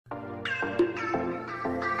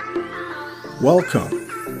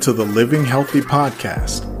Welcome to the Living Healthy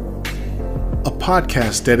Podcast, a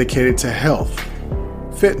podcast dedicated to health,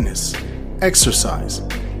 fitness, exercise,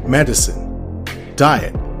 medicine,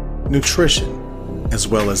 diet, nutrition, as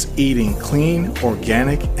well as eating clean,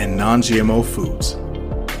 organic, and non-GMO foods.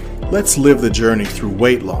 Let's live the journey through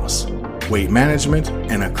weight loss, weight management,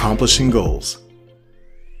 and accomplishing goals.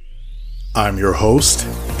 I'm your host,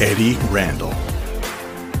 Eddie Randall.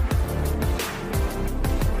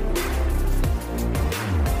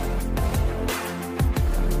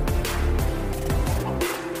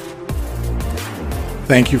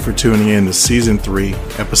 Thank you for tuning in to Season 3,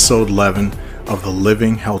 Episode 11 of the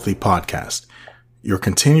Living Healthy Podcast. Your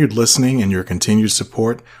continued listening and your continued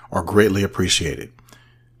support are greatly appreciated.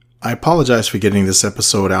 I apologize for getting this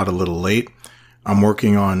episode out a little late. I'm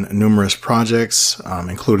working on numerous projects,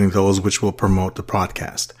 including those which will promote the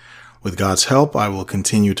podcast. With God's help, I will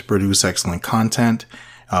continue to produce excellent content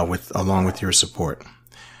along with your support.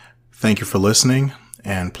 Thank you for listening.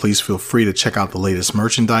 And please feel free to check out the latest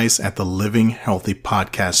merchandise at the Living Healthy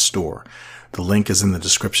Podcast store. The link is in the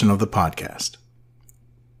description of the podcast.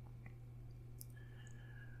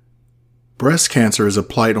 Breast cancer is a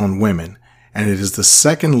plight on women, and it is the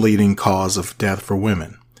second leading cause of death for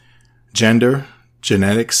women. Gender,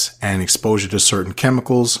 genetics, and exposure to certain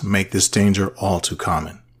chemicals make this danger all too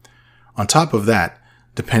common. On top of that,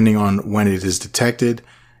 depending on when it is detected,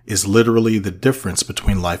 is literally the difference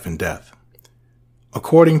between life and death.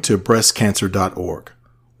 According to breastcancer.org,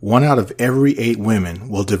 1 out of every 8 women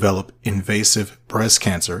will develop invasive breast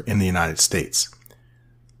cancer in the United States.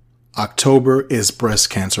 October is Breast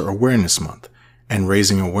Cancer Awareness Month, and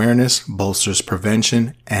raising awareness bolsters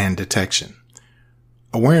prevention and detection.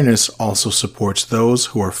 Awareness also supports those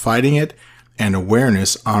who are fighting it, and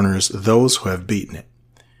awareness honors those who have beaten it.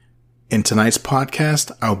 In tonight's podcast,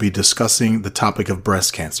 I'll be discussing the topic of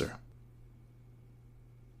breast cancer.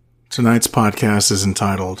 Tonight's podcast is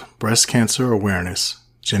entitled Breast Cancer Awareness,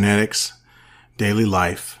 Genetics, Daily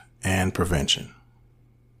Life, and Prevention.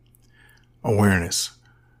 Awareness.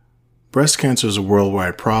 Breast cancer is a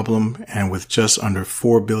worldwide problem, and with just under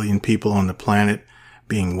 4 billion people on the planet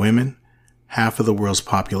being women, half of the world's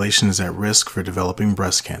population is at risk for developing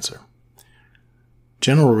breast cancer.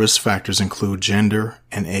 General risk factors include gender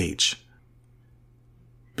and age.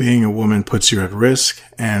 Being a woman puts you at risk,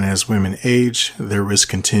 and as women age, their risk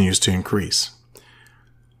continues to increase.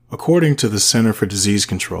 According to the Center for Disease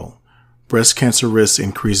Control, breast cancer risk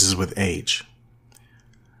increases with age.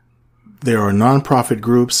 There are nonprofit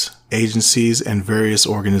groups, agencies, and various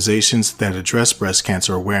organizations that address breast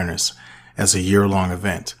cancer awareness as a year-long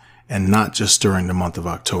event, and not just during the month of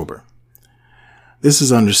October. This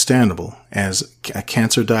is understandable, as a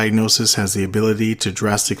cancer diagnosis has the ability to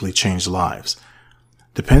drastically change lives.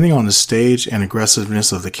 Depending on the stage and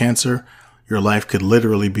aggressiveness of the cancer, your life could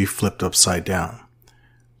literally be flipped upside down.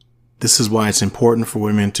 This is why it's important for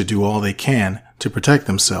women to do all they can to protect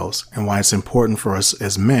themselves, and why it's important for us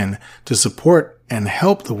as men to support and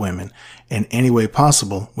help the women in any way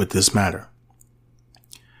possible with this matter.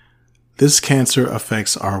 This cancer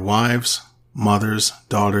affects our wives, mothers,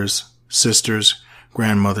 daughters, sisters,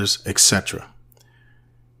 grandmothers, etc.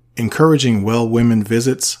 Encouraging well women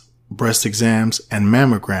visits, breast exams, and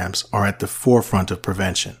mammograms are at the forefront of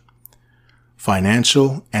prevention.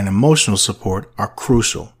 Financial and emotional support are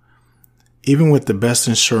crucial. Even with the best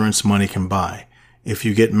insurance money can buy, if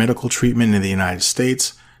you get medical treatment in the United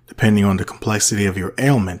States, depending on the complexity of your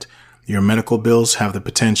ailment, your medical bills have the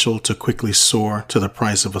potential to quickly soar to the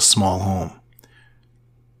price of a small home.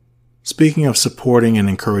 Speaking of supporting and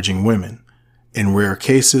encouraging women, in rare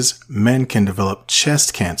cases, men can develop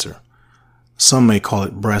chest cancer. Some may call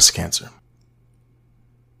it breast cancer.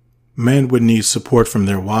 Men would need support from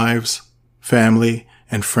their wives, family,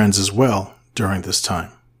 and friends as well during this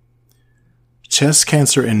time. Chest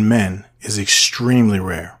cancer in men is extremely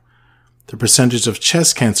rare. The percentage of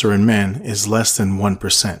chest cancer in men is less than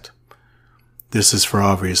 1%. This is for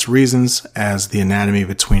obvious reasons, as the anatomy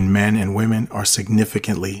between men and women are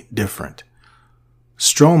significantly different.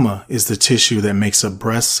 Stroma is the tissue that makes up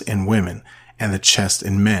breasts in women and the chest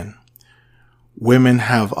in men. Women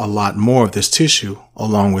have a lot more of this tissue,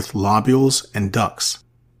 along with lobules and ducts.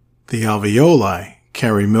 The alveoli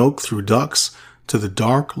carry milk through ducts to the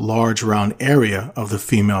dark, large, round area of the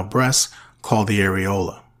female breast called the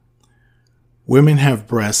areola. Women have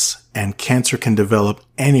breasts, and cancer can develop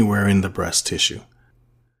anywhere in the breast tissue.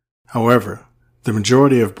 However, the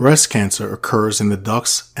majority of breast cancer occurs in the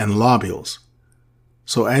ducts and lobules.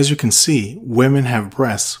 So as you can see, women have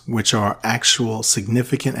breasts which are actual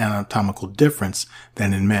significant anatomical difference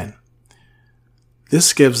than in men.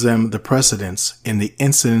 This gives them the precedence in the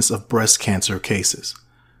incidence of breast cancer cases.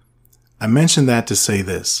 I mention that to say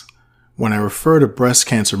this. When I refer to breast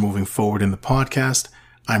cancer moving forward in the podcast,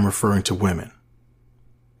 I'm referring to women.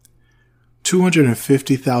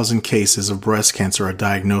 250,000 cases of breast cancer are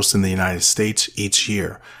diagnosed in the United States each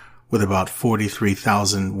year, with about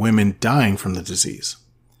 43,000 women dying from the disease.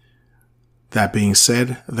 That being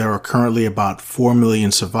said, there are currently about 4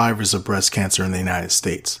 million survivors of breast cancer in the United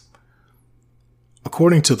States.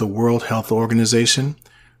 According to the World Health Organization,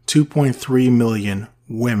 2.3 million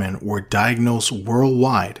women were diagnosed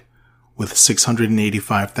worldwide, with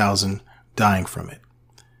 685,000 dying from it.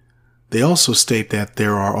 They also state that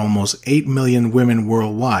there are almost 8 million women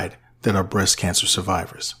worldwide that are breast cancer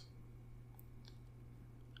survivors.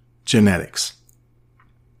 Genetics.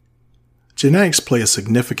 Genetics play a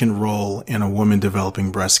significant role in a woman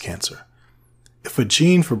developing breast cancer. If a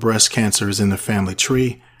gene for breast cancer is in the family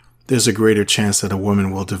tree, there's a greater chance that a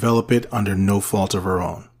woman will develop it under no fault of her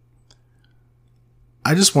own.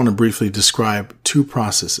 I just want to briefly describe two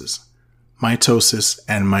processes, mitosis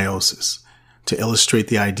and meiosis, to illustrate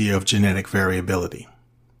the idea of genetic variability.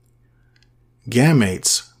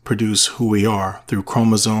 Gametes produce who we are through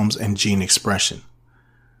chromosomes and gene expression.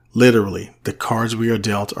 Literally, the cards we are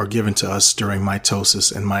dealt are given to us during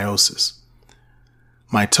mitosis and meiosis.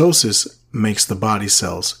 Mitosis makes the body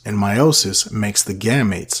cells, and meiosis makes the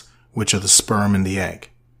gametes, which are the sperm and the egg.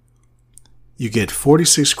 You get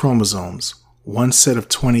 46 chromosomes, one set of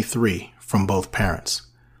 23 from both parents.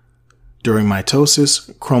 During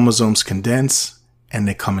mitosis, chromosomes condense and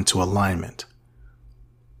they come into alignment.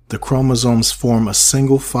 The chromosomes form a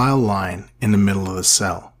single file line in the middle of the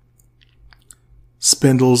cell.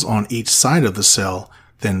 Spindles on each side of the cell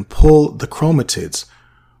then pull the chromatids,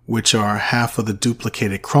 which are half of the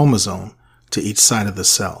duplicated chromosome, to each side of the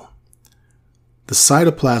cell. The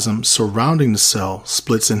cytoplasm surrounding the cell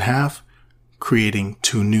splits in half, creating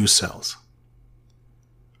two new cells.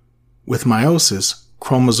 With meiosis,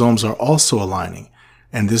 chromosomes are also aligning,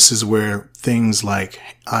 and this is where things like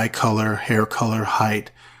eye color, hair color,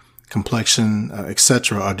 height, complexion,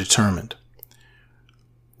 etc. are determined.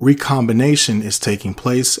 Recombination is taking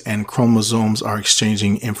place and chromosomes are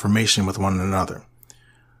exchanging information with one another.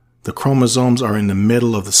 The chromosomes are in the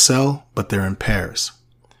middle of the cell, but they're in pairs.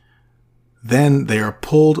 Then they are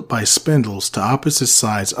pulled by spindles to opposite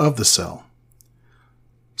sides of the cell.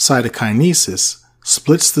 Cytokinesis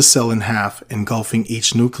splits the cell in half, engulfing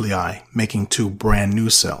each nuclei, making two brand new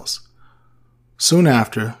cells. Soon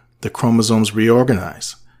after, the chromosomes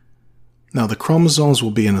reorganize. Now the chromosomes will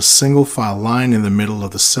be in a single file line in the middle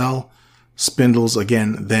of the cell. Spindles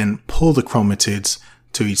again then pull the chromatids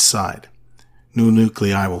to each side. New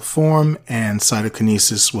nuclei will form, and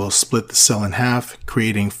cytokinesis will split the cell in half,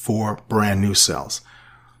 creating 4 brand new cells.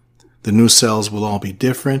 The new cells will all be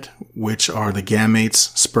different, which are the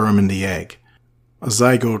gametes, sperm, and the egg. A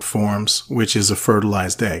zygote forms, which is a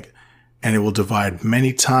fertilized egg, and it will divide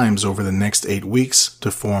many times over the next 8 weeks to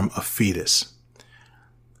form a fetus.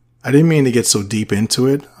 I didn't mean to get so deep into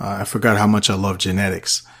it. I forgot how much I love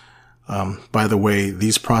genetics. By the way,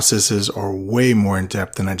 these processes are way more in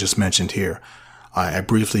depth than I just mentioned here. I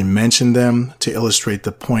briefly mentioned them to illustrate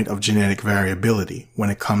the point of genetic variability when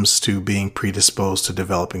it comes to being predisposed to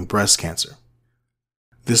developing breast cancer.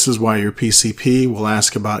 This is why your PCP will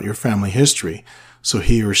ask about your family history, so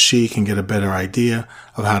he or she can get a better idea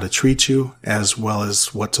of how to treat you as well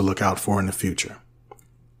as what to look out for in the future.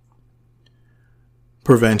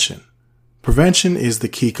 Prevention. Prevention is the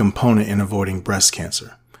key component in avoiding breast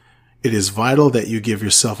cancer. It is vital that you give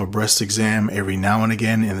yourself a breast exam every now and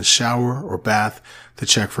again in the shower or bath to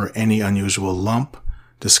check for any unusual lump,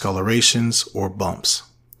 discolorations, or bumps.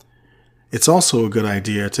 It's also a good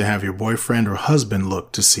idea to have your boyfriend or husband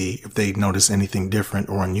look to see if they notice anything different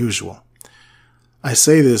or unusual. I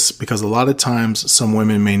say this because a lot of times some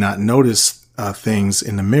women may not notice things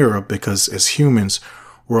in the mirror because as humans,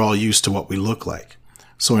 we're all used to what we look like.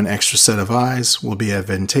 So an extra set of eyes will be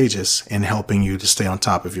advantageous in helping you to stay on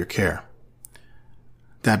top of your care.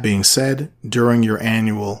 That being said, during your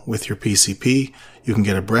annual with your PCP, you can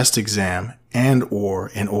get a breast exam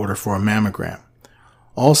and/or an order for a mammogram.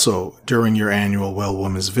 Also, during your annual well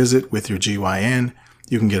woman's visit with your GYN,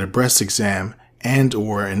 you can get a breast exam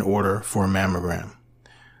and/or an order for a mammogram.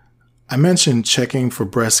 I mentioned checking for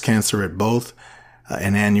breast cancer at both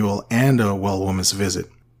an annual and a well woman's visit.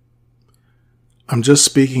 I'm just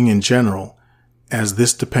speaking in general, as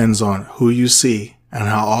this depends on who you see and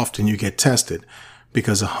how often you get tested,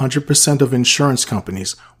 because 100% of insurance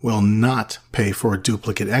companies will not pay for a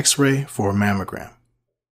duplicate X-ray for a mammogram.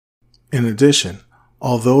 In addition,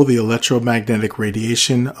 Although the electromagnetic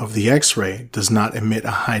radiation of the X-ray does not emit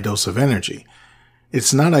a high dose of energy,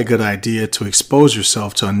 it's not a good idea to expose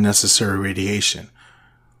yourself to unnecessary radiation.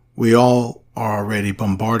 We all are already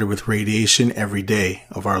bombarded with radiation every day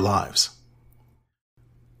of our lives.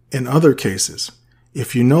 In other cases,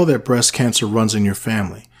 if you know that breast cancer runs in your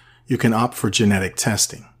family, you can opt for genetic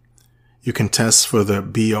testing. You can test for the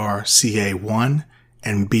BRCA1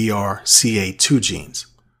 and BRCA2 genes,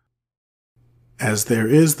 as there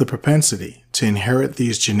is the propensity to inherit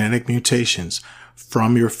these genetic mutations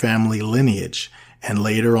from your family lineage and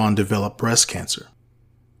later on develop breast cancer.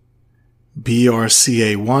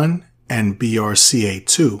 BRCA1 and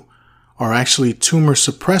BRCA2 are actually tumor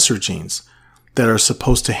suppressor genes that are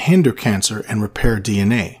supposed to hinder cancer and repair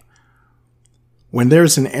DNA. When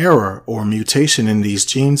there's an error or mutation in these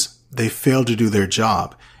genes, they fail to do their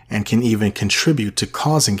job and can even contribute to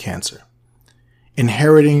causing cancer.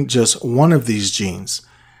 Inheriting just one of these genes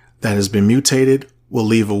that has been mutated will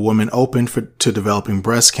leave a woman open to developing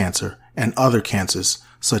breast cancer and other cancers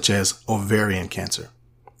such as ovarian cancer.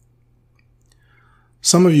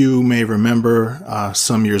 Some of you may remember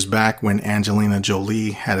some years back when Angelina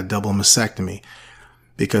Jolie had a double mastectomy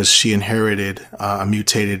because she inherited a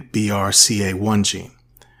mutated BRCA1 gene.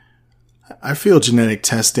 I feel genetic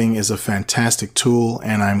testing is a fantastic tool,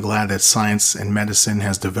 and I'm glad that science and medicine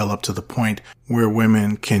has developed to the point where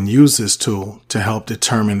women can use this tool to help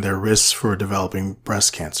determine their risks for developing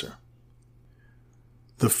breast cancer.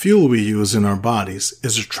 The fuel we use in our bodies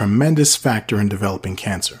is a tremendous factor in developing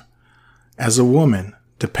cancer. As a woman,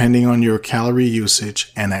 depending on your calorie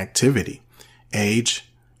usage and activity, age,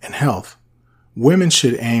 and health, women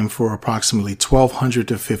should aim for approximately 1,200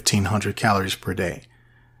 to 1,500 calories per day.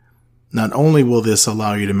 Not only will this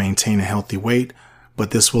allow you to maintain a healthy weight,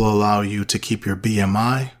 but this will allow you to keep your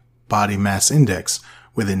BMI, body mass index,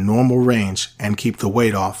 within normal range and keep the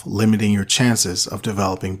weight off, limiting your chances of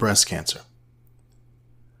developing breast cancer.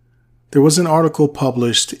 There was an article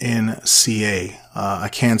published in CA, a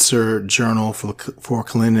cancer journal for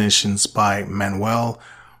clinicians by Manuel,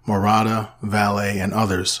 Morata, Valle, and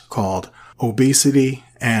others, called Obesity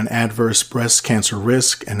and Adverse Breast Cancer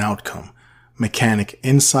Risk and Outcome: Mechanic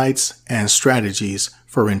Insights and Strategies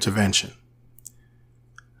for Intervention.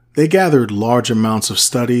 They gathered large amounts of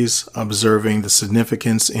studies observing the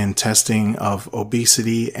significance in testing of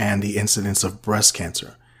obesity and the incidence of breast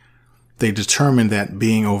cancer. They determined that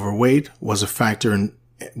being overweight was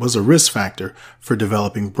a risk factor for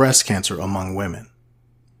developing breast cancer among women.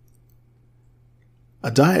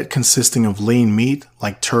 A diet consisting of lean meat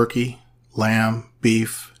like turkey, lamb,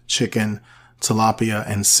 beef, chicken, tilapia,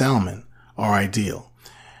 and salmon are ideal,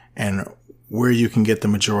 and where you can get the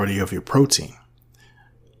majority of your protein.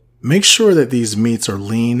 Make sure that these meats are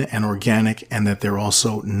lean and organic and that they're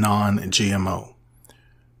also non-GMO.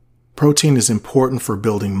 Protein is important for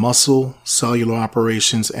building muscle, cellular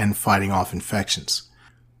operations, and fighting off infections.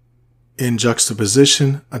 In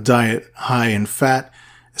juxtaposition, a diet high in fat,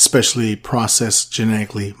 especially processed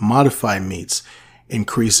genetically modified meats,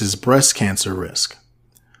 increases breast cancer risk.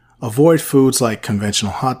 Avoid foods like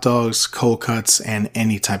conventional hot dogs, cold cuts, and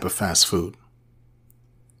any type of fast food.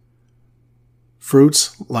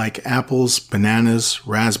 Fruits like apples, bananas,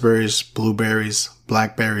 raspberries, blueberries,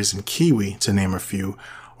 blackberries, and kiwi, to name a few,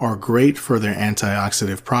 are great for their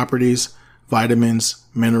antioxidant properties, vitamins,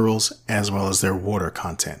 minerals, as well as their water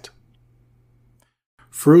content.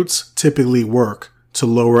 Fruits typically work to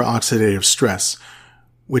lower oxidative stress,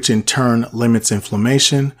 which in turn limits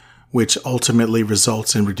inflammation, which ultimately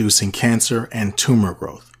results in reducing cancer and tumor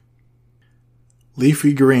growth.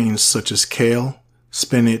 Leafy greens such as kale,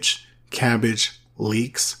 spinach, cabbage,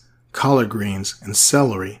 leeks, collard greens, and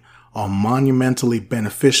celery are monumentally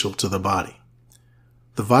beneficial to the body.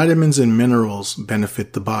 The vitamins and minerals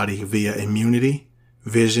benefit the body via immunity,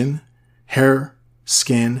 vision, hair,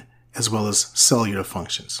 skin, as well as cellular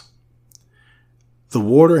functions. The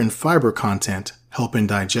water and fiber content help in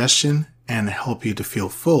digestion and help you to feel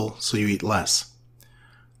full so you eat less.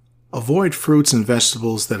 Avoid fruits and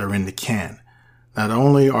vegetables that are in the can. Not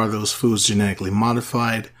only are those foods genetically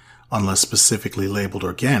modified, unless specifically labeled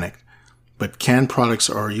organic, but canned products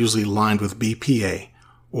are usually lined with BPA,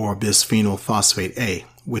 or bisphenol phosphate A,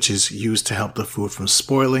 which is used to help the food from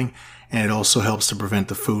spoiling, and it also helps to prevent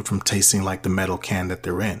the food from tasting like the metal can that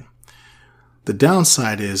they're in. The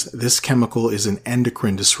downside is this chemical is an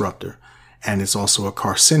endocrine disruptor, and it's also a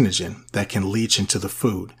carcinogen that can leach into the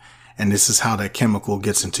food, and this is how that chemical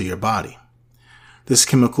gets into your body. This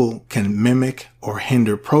chemical can mimic or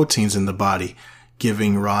hinder proteins in the body,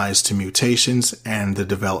 giving rise to mutations and the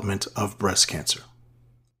development of breast cancer.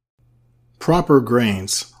 Proper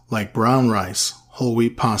grains like brown rice, whole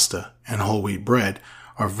wheat pasta, and whole wheat bread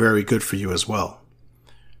are very good for you as well.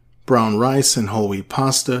 Brown rice and whole wheat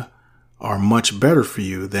pasta are much better for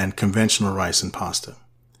you than conventional rice and pasta.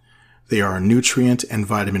 They are nutrient and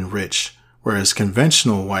vitamin rich, whereas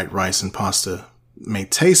conventional white rice and pasta may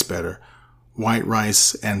taste better. White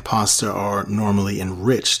rice and pasta are normally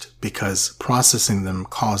enriched because processing them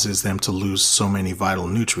causes them to lose so many vital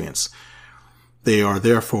nutrients. They are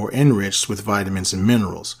therefore enriched with vitamins and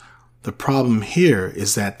minerals. The problem here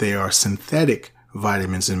is that they are synthetic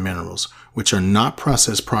vitamins and minerals, which are not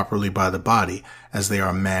processed properly by the body as they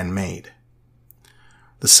are man-made.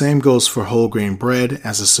 The same goes for whole grain bread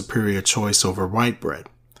as a superior choice over white bread.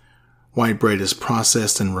 White bread is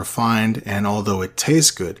processed and refined, and although it tastes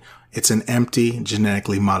good, it's an empty,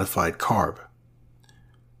 genetically modified carb.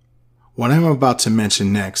 What I'm about to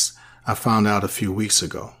mention next, I found out a few weeks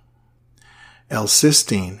ago.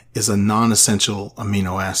 L-cysteine is a non-essential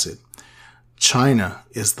amino acid. China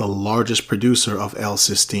is the largest producer of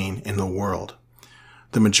L-cysteine in the world.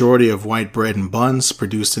 The majority of white bread and buns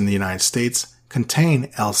produced in the United States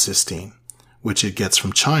contain L-cysteine, which it gets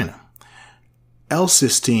from China.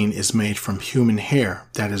 L-cysteine is made from human hair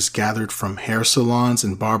that is gathered from hair salons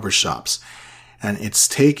and barber shops, and it's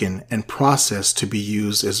taken and processed to be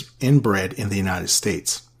used as in bread in the United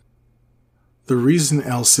States. The reason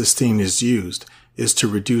L-cysteine is used is to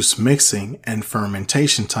reduce mixing and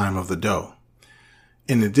fermentation time of the dough.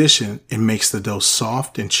 In addition, it makes the dough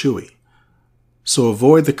soft and chewy. So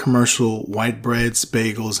avoid the commercial white breads,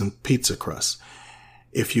 bagels, and pizza crusts.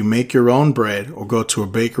 If you make your own bread or go to a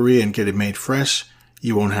bakery and get it made fresh,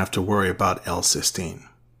 you won't have to worry about L-cysteine.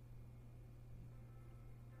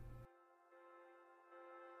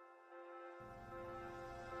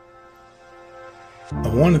 I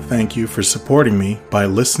want to thank you for supporting me by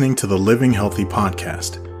listening to the Living Healthy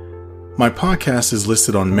podcast. My podcast is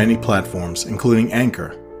listed on many platforms, including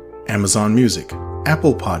Anchor, Amazon Music,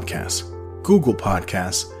 Apple Podcasts, Google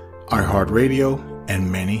Podcasts, iHeartRadio,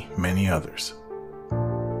 and many, many others.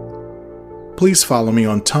 Please follow me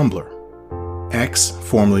on Tumblr, X,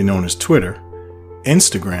 formerly known as Twitter,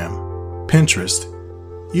 Instagram, Pinterest,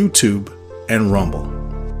 YouTube, and Rumble.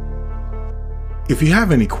 If you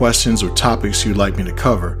have any questions or topics you'd like me to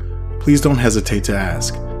cover, please don't hesitate to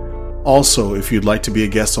ask. Also, if you'd like to be a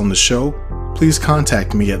guest on the show, please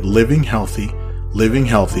contact me at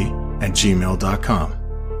livinghealthy@gmail.com.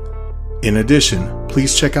 In addition,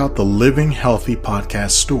 please check out the Living Healthy podcast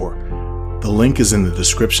store. The link is in the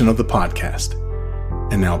description of the podcast.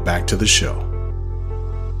 And now back to the show.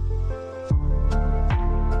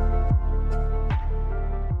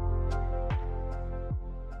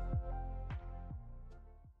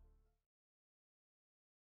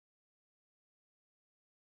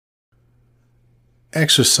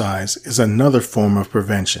 Exercise is another form of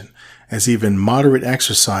prevention, as even moderate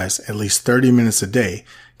exercise, at least 30 minutes a day,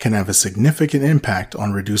 can have a significant impact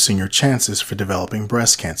on reducing your chances for developing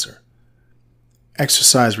breast cancer.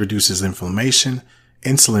 Exercise reduces inflammation,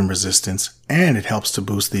 insulin resistance, and it helps to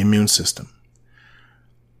boost the immune system.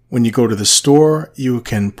 When you go to the store, you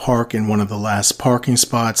can park in one of the last parking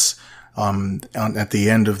spots at the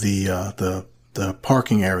end of the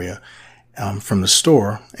parking area from the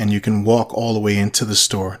store, and you can walk all the way into the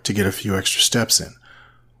store to get a few extra steps in.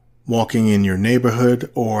 Walking in your neighborhood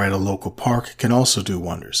or at a local park can also do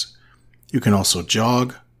wonders. You can also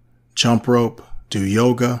jog, jump rope, do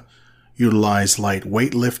yoga, utilize light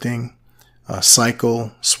weightlifting,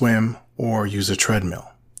 cycle, swim, or use a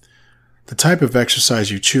treadmill. The type of exercise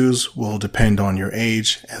you choose will depend on your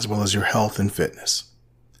age as well as your health and fitness.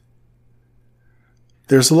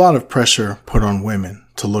 There's a lot of pressure put on women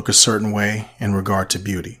to look a certain way in regard to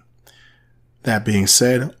beauty. That being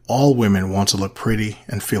said, all women want to look pretty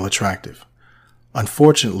and feel attractive.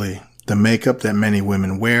 Unfortunately, the makeup that many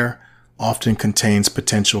women wear often contains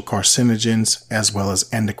potential carcinogens as well as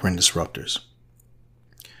endocrine disruptors.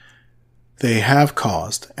 They have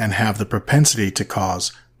caused and have the propensity to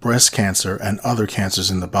cause breast cancer and other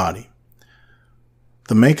cancers in the body.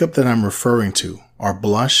 The makeup that I'm referring to are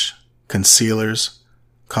blush, concealers,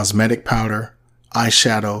 cosmetic powder,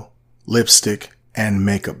 eyeshadow, lipstick, and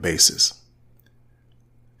makeup bases.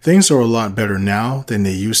 Things are a lot better now than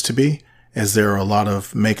they used to be, as there are a lot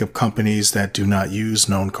of makeup companies that do not use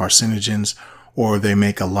known carcinogens, or they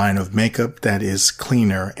make a line of makeup that is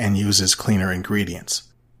cleaner and uses cleaner ingredients.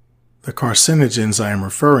 The carcinogens I am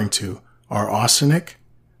referring to are arsenic,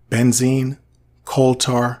 benzene, coal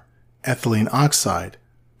tar, ethylene oxide,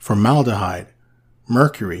 formaldehyde,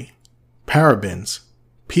 mercury, parabens,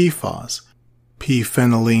 PFAS,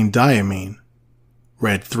 p-phenylenediamine,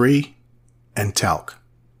 red 3, and talc.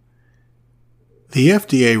 The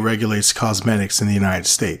FDA regulates cosmetics in the United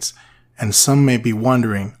States, and some may be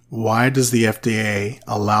wondering, why does the FDA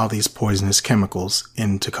allow these poisonous chemicals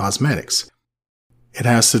into cosmetics? It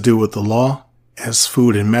has to do with the law, as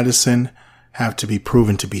food and medicine have to be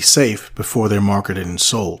proven to be safe before they're marketed and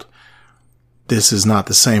sold. This is not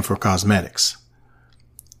the same for cosmetics.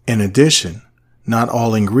 In addition, not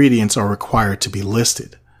all ingredients are required to be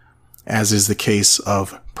listed, as is the case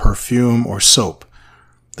of perfume or soap.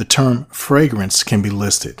 The term fragrance can be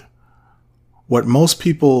listed. What most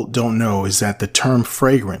people don't know is that the term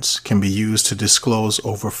fragrance can be used to disclose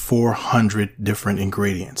over 400 different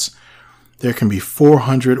ingredients. There can be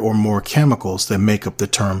 400 or more chemicals that make up the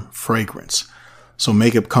term fragrance. So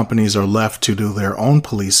makeup companies are left to do their own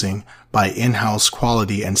policing by in-house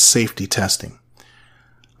quality and safety testing.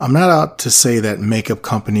 I'm not out to say that makeup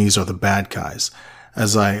companies are the bad guys.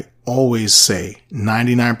 As I always say,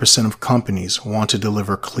 99% of companies want to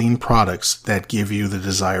deliver clean products that give you the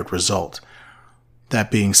desired result.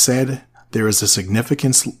 That being said, there is a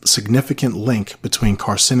significant link between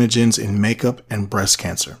carcinogens in makeup and breast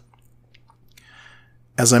cancer.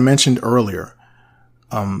 As I mentioned earlier,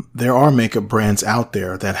 there are makeup brands out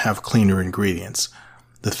there that have cleaner ingredients.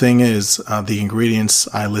 The thing is, the ingredients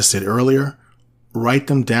I listed earlier, write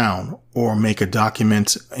them down or make a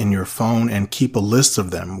document in your phone and keep a list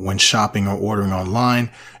of them when shopping or ordering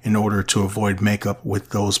online in order to avoid makeup with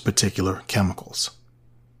those particular chemicals.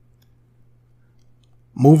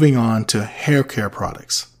 Moving on to hair care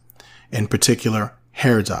products, in particular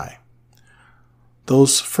hair dye.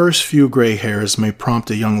 Those first few gray hairs may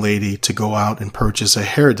prompt a young lady to go out and purchase a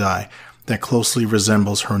hair dye that closely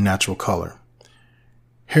resembles her natural color.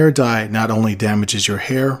 Hair dye not only damages your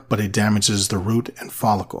hair, but it damages the root and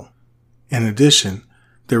follicle. In addition,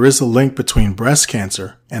 there is a link between breast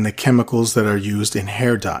cancer and the chemicals that are used in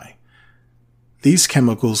hair dye. These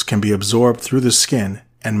chemicals can be absorbed through the skin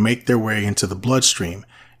and make their way into the bloodstream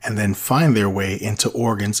and then find their way into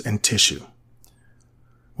organs and tissue.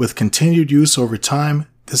 With continued use over time,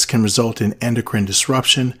 this can result in endocrine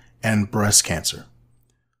disruption and breast cancer.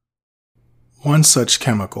 One such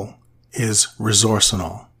chemical is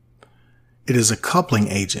resorcinol. It is a coupling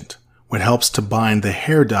agent which helps to bind the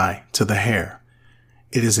hair dye to the hair.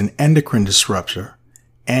 It is an endocrine disruptor,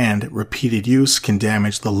 and repeated use can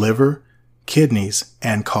damage the liver, kidneys,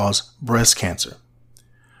 and cause breast cancer.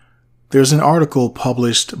 There's an article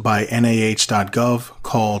published by NIH.gov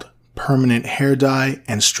called Permanent Hair Dye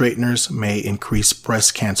and Straighteners May Increase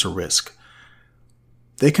Breast Cancer Risk.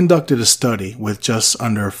 They conducted a study with just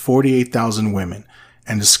under 48,000 women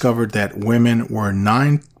and discovered that women were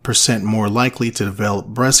 9% more likely to develop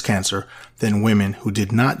breast cancer than women who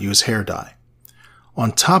did not use hair dye.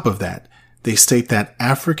 On top of that, they state that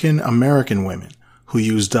African American women who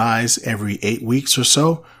use dyes every 8 weeks or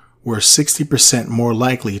so were 60% more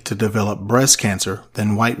likely to develop breast cancer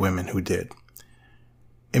than white women who did.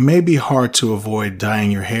 It may be hard to avoid dyeing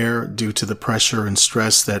your hair due to the pressure and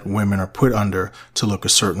stress that women are put under to look a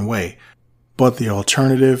certain way, but the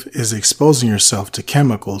alternative is exposing yourself to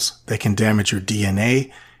chemicals that can damage your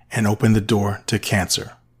DNA and open the door to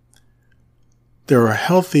cancer. There are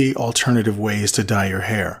healthy alternative ways to dye your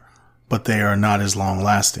hair, but they are not as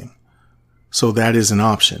long-lasting. So that is an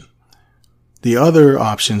option. The other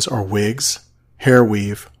options are wigs, hair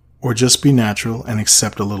weave, or just be natural and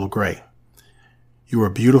accept a little gray. You were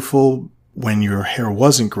beautiful when your hair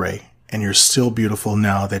wasn't gray, and you're still beautiful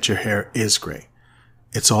now that your hair is gray.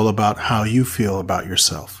 It's all about how you feel about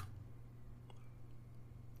yourself.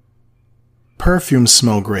 Perfumes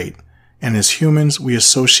smell great, and as humans, we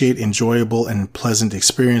associate enjoyable and pleasant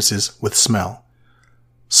experiences with smell.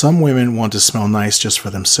 Some women want to smell nice just for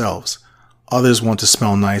themselves. Others want to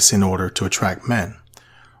smell nice in order to attract men.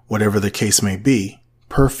 Whatever the case may be,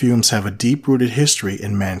 perfumes have a deep-rooted history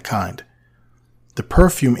in mankind. The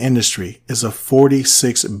perfume industry is a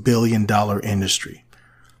 $46 billion industry.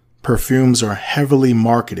 Perfumes are heavily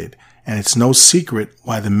marketed, and it's no secret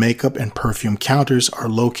why the makeup and perfume counters are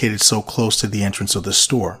located so close to the entrance of the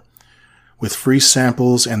store. With free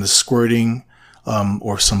samples and the squirting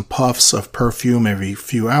or some puffs of perfume every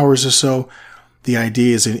few hours or so, the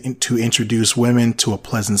idea is to introduce women to a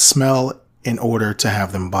pleasant smell in order to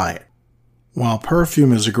have them buy it. While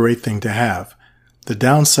perfume is a great thing to have, the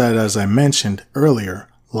downside, as I mentioned earlier,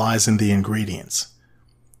 lies in the ingredients.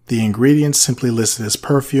 The ingredients simply listed as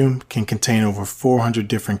perfume can contain over 400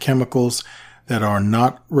 different chemicals that are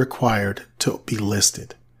not required to be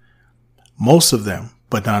listed. Most of them,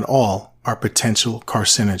 but not all, are potential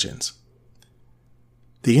carcinogens.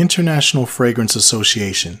 The International Fragrance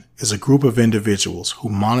Association is a group of individuals who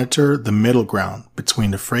monitor the middle ground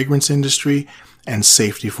between the fragrance industry and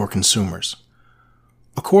safety for consumers.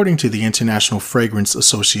 According to the International Fragrance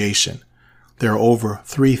Association, there are over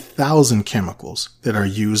 3,000 chemicals that are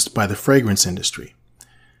used by the fragrance industry.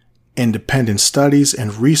 Independent studies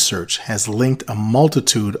and research has linked a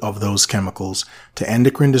multitude of those chemicals to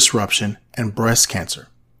endocrine disruption and breast cancer.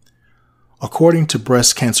 According to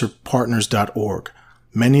breastcancerpartners.org,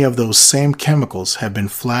 many of those same chemicals have been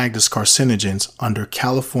flagged as carcinogens under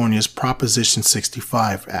California's Proposition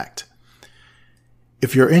 65 Act.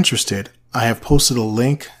 If you're interested, I have posted a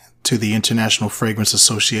link to the International Fragrance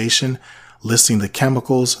Association listing the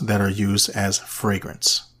chemicals that are used as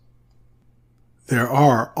fragrance. There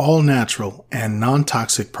are all-natural and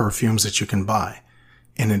non-toxic perfumes that you can buy.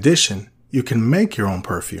 In addition, you can make your own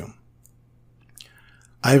perfume.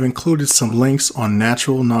 I have included some links on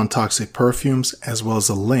natural non-toxic perfumes as well as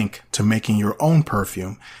a link to making your own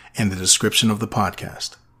perfume in the description of the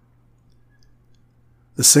podcast.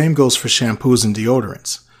 The same goes for shampoos and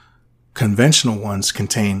deodorants. Conventional ones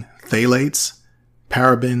contain phthalates,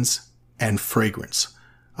 parabens, and fragrance.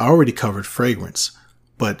 I already covered fragrance,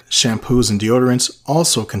 but shampoos and deodorants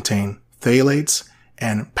also contain phthalates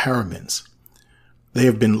and parabens. They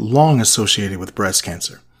have been long associated with breast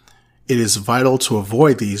cancer. It is vital to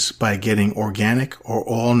avoid these by getting organic or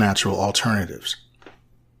all-natural alternatives.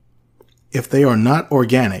 If they are not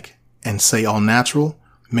organic and say all-natural,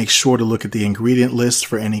 make sure to look at the ingredient list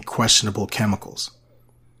for any questionable chemicals.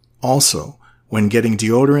 Also, when getting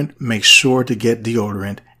deodorant, make sure to get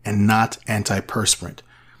deodorant and not antiperspirant.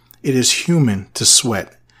 It is human to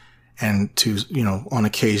sweat and to, on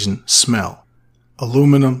occasion smell.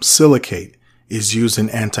 Aluminum silicate is used in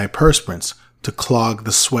antiperspirants to clog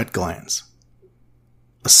the sweat glands.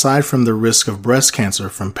 Aside from the risk of breast cancer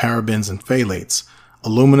from parabens and phthalates,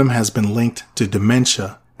 aluminum has been linked to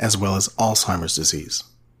dementia as well as Alzheimer's disease.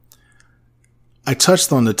 I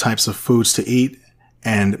touched on the types of foods to eat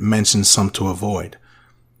and mentioned some to avoid.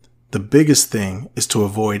 The biggest thing is to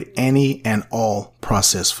avoid any and all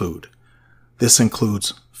processed food. This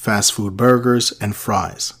includes fast food burgers and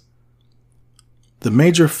fries. The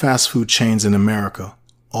major fast food chains in America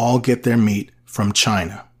all get their meat from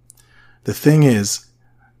China. The thing is,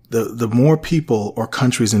 the more people or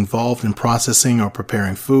countries involved in processing or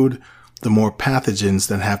preparing food, the more pathogens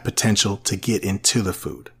that have potential to get into the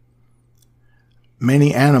food.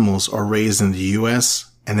 Many animals are raised in the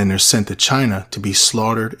U.S. and then they're sent to China to be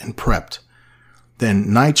slaughtered and prepped.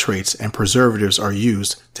 Then nitrates and preservatives are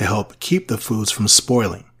used to help keep the foods from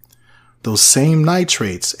spoiling. Those same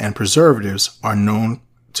nitrates and preservatives are known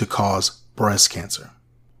to cause breast cancer.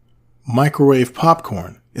 Microwave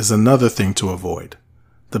popcorn is another thing to avoid.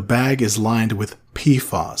 The bag is lined with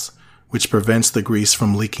PFAS, which prevents the grease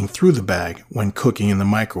from leaking through the bag when cooking in the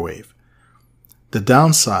microwave. The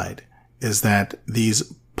downside is that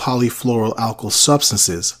these polyfluoroalkyl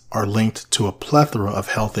substances are linked to a plethora of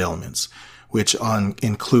health ailments, which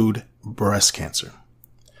include breast cancer.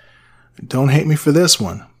 Don't hate me for this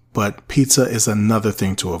one, but pizza is another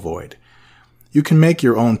thing to avoid. You can make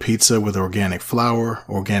your own pizza with organic flour,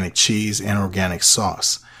 organic cheese, and organic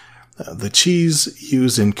sauce. The cheese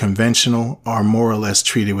used in conventional are more or less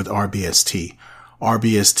treated with RBST.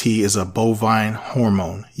 RBST is a bovine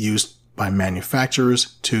hormone used by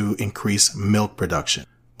manufacturers to increase milk production.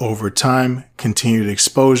 Over time, continued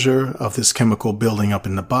exposure of this chemical building up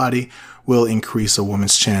in the body will increase a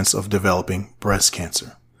woman's chance of developing breast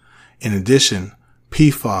cancer. In addition,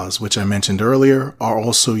 PFAS, which I mentioned earlier, are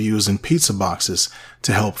also used in pizza boxes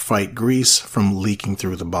to help fight grease from leaking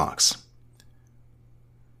through the box.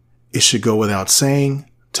 It should go without saying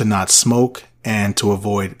to not smoke and to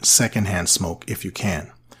avoid secondhand smoke if you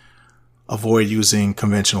can. Avoid using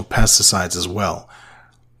conventional pesticides as well.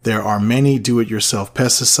 There are many do-it-yourself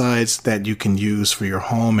pesticides that you can use for your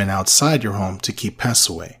home and outside your home to keep pests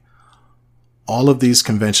away. All of these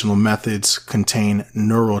conventional methods contain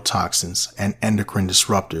neurotoxins and endocrine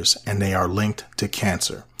disruptors, and they are linked to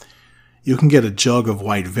cancer. You can get a jug of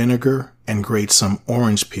white vinegar and grate some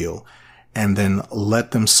orange peel, and then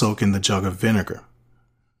let them soak in the jug of vinegar.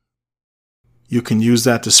 You can use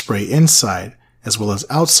that to spray inside as well as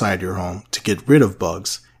outside your home to get rid of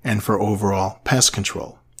bugs and for overall pest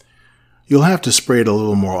control. You'll have to spray it a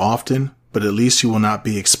little more often, but at least you will not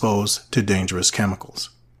be exposed to dangerous chemicals.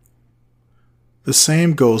 The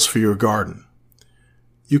same goes for your garden.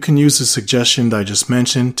 You can use the suggestion that I just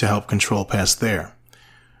mentioned to help control pests there.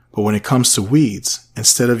 But when it comes to weeds,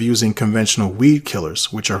 instead of using conventional weed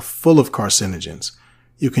killers, which are full of carcinogens,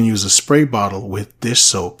 you can use a spray bottle with dish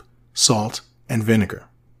soap, salt, and vinegar.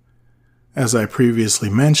 As I previously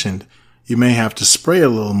mentioned, you may have to spray a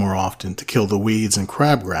little more often to kill the weeds and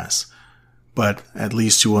crabgrass, but at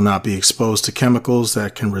least you will not be exposed to chemicals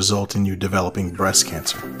that can result in you developing breast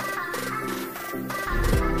cancer.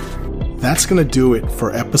 That's going to do it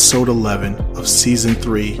for episode 11 of season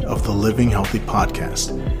 3 of the Living Healthy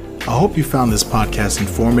podcast. I hope you found this podcast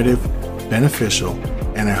informative, beneficial,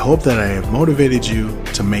 and I hope that I have motivated you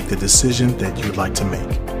to make the decision that you'd like to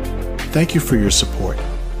make. Thank you for your support.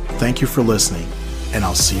 Thank you for listening, and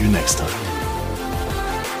I'll see you next time.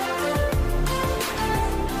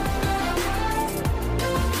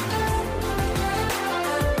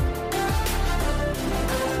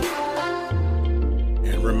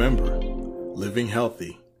 And remember, living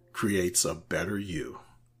healthy creates a better you.